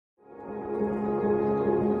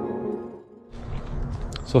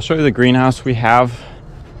So I'll show you the greenhouse we have.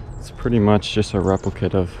 It's pretty much just a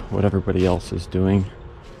replicate of what everybody else is doing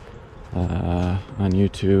on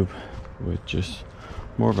YouTube, with just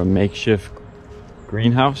more of a makeshift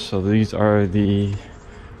greenhouse. So these are the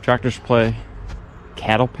Tractor Supply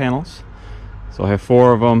cattle panels. So I have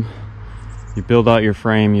 4 of them. You build out your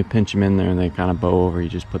frame, you pinch them in there, and they kind of bow over. You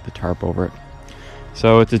just put the tarp over it.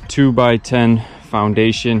 So it's a 2x10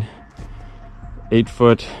 foundation, 8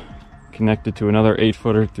 foot, connected to another 8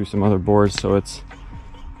 footer through some other boards. So it's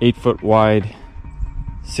 8 foot wide,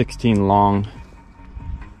 16 long.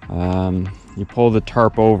 You pull the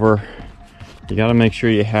tarp over. You got to make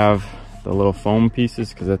sure you have the little foam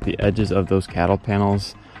pieces, because at the edges of those cattle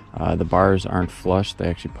panels, the bars aren't flush. They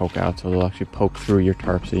actually poke out, so they'll actually poke through your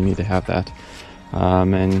tarp, so you need to have that.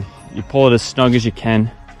 And you pull it as snug as you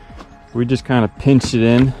can. We just kind of pinched it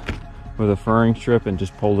in with a furring strip and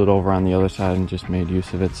just pulled it over on the other side and just made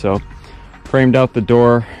use of it. So framed out the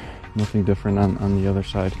door, nothing different on the other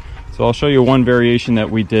side. So I'll show you one variation that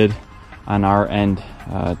we did on our end,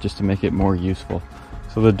 just to make it more useful.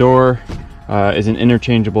 So the door is an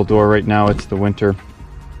interchangeable door. Right now it's the winter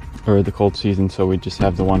or the cold season, so we just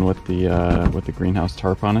have the one with the greenhouse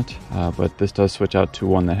tarp on it. But this does switch out to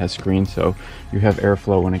one that has screen, so you have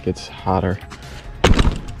airflow when it gets hotter.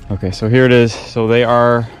 Okay, so here it is. So they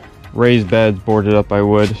are raised beds boarded up by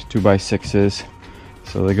wood, 2x6s.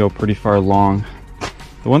 So they go pretty far long.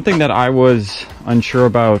 The one thing that I was unsure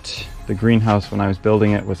about the greenhouse when I was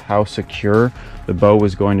building it was how secure the bow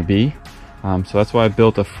was going to be. So that's why I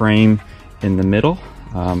built a frame in the middle,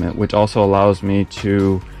 which also allows me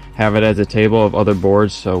to have it as a table of other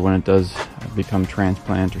boards. So when it does become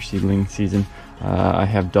transplant or seedling season, I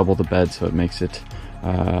have double the bed, so it makes it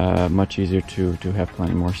much easier to have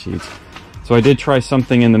plenty more seeds. So I did try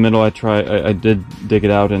something in the middle. I did dig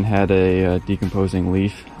it out and had a decomposing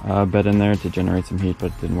leaf bed in there to generate some heat, but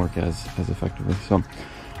it didn't work as effectively. So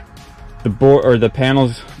the board or the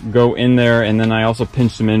panels go in there, and then I also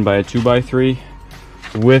pinched them in by a 2x3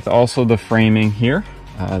 with also the framing here.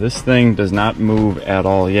 This thing does not move at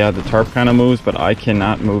all. Yeah, the tarp kind of moves, but I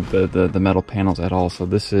cannot move the metal panels at all. So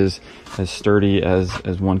this is as sturdy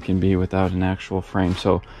as one can be without an actual frame.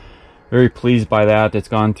 So very pleased by that. It's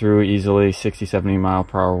gone through easily 60-70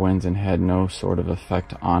 mile-per-hour winds and had no sort of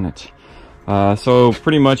effect on it. So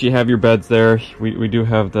pretty much you have your beds there. We do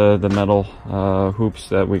have the metal hoops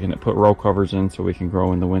that we can put row covers in, so we can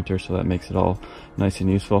grow in the winter, so that makes it all nice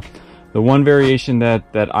and useful. The one variation that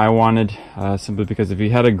I wanted, simply because if you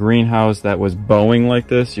had a greenhouse that was bowing like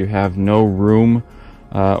this, you have no room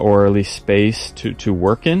or at least space to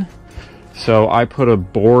work in. So I put a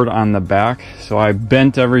board on the back. So I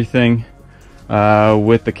bent everything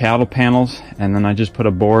with the cattle panels, and then I just put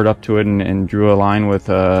a board up to it and drew a line with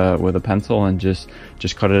a pencil and just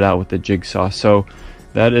cut it out with the jigsaw. So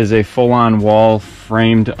that is a full-on wall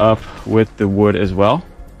framed up with the wood as well.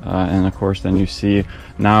 And of course then you see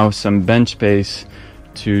now some bench space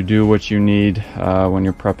to do what you need when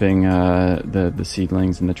you're prepping the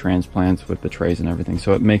seedlings and the transplants with the trays and everything.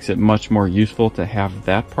 So it makes it much more useful to have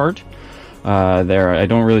that part there. I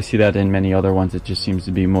don't really see that in many other ones. It just seems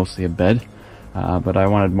to be mostly a bed, but I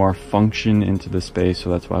wanted more function into the space, so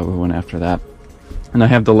that's why we went after that. And I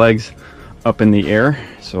have the legs up in the air,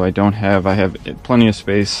 so I have plenty of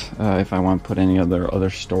space if I want to put any other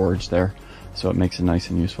storage there. So it makes it nice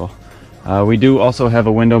and useful. We do also have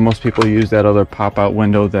a window. Most people use that other pop-out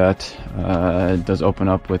window that does open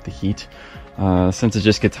up with the heat. Since it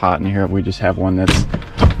just gets hot in here, we just have one that's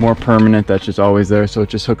more permanent, that's just always there, so it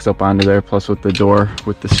just hooks up onto there, plus with the door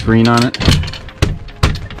with the screen on it.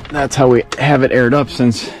 That's how we have it aired up.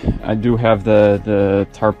 Since I do have the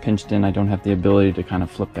tarp pinched in, I don't have the ability to kind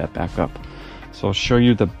of flip that back up. So I'll show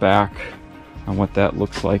you the back on what that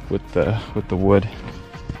looks like with the wood.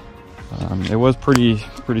 It was pretty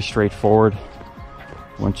straightforward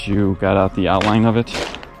once you got out the outline of it.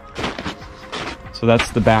 So that's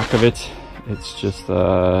the back of it. It's just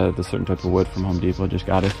the certain type of wood from Home Depot. Just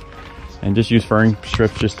got it, and just used furring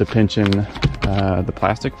strips just to pinch in the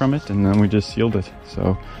plastic from it, and then we just sealed it.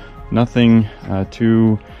 So nothing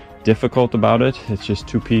too difficult about it. It's just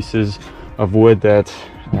 2 pieces of wood that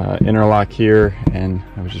interlock here, and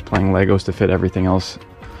I was just playing Legos to fit everything else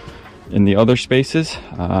in the other spaces,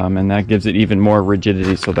 and that gives it even more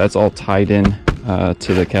rigidity. So that's all tied in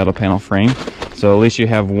to the cattle panel frame, so at least you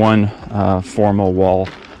have one formal wall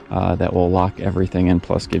that will lock everything in,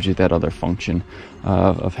 plus gives you that other function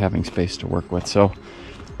of having space to work with. So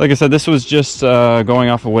like I said, this was just going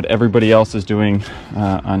off of what everybody else is doing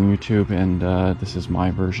on YouTube, and this is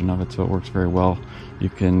my version of it, so it works very well. You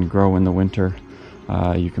can grow in the winter,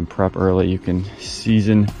 you can prep early, you can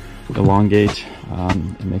season elongate.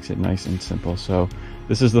 It makes it nice and simple. So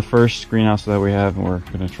this is the first greenhouse that we have, and we're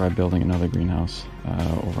going to try building another greenhouse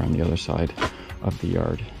over on the other side of the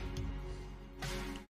yard.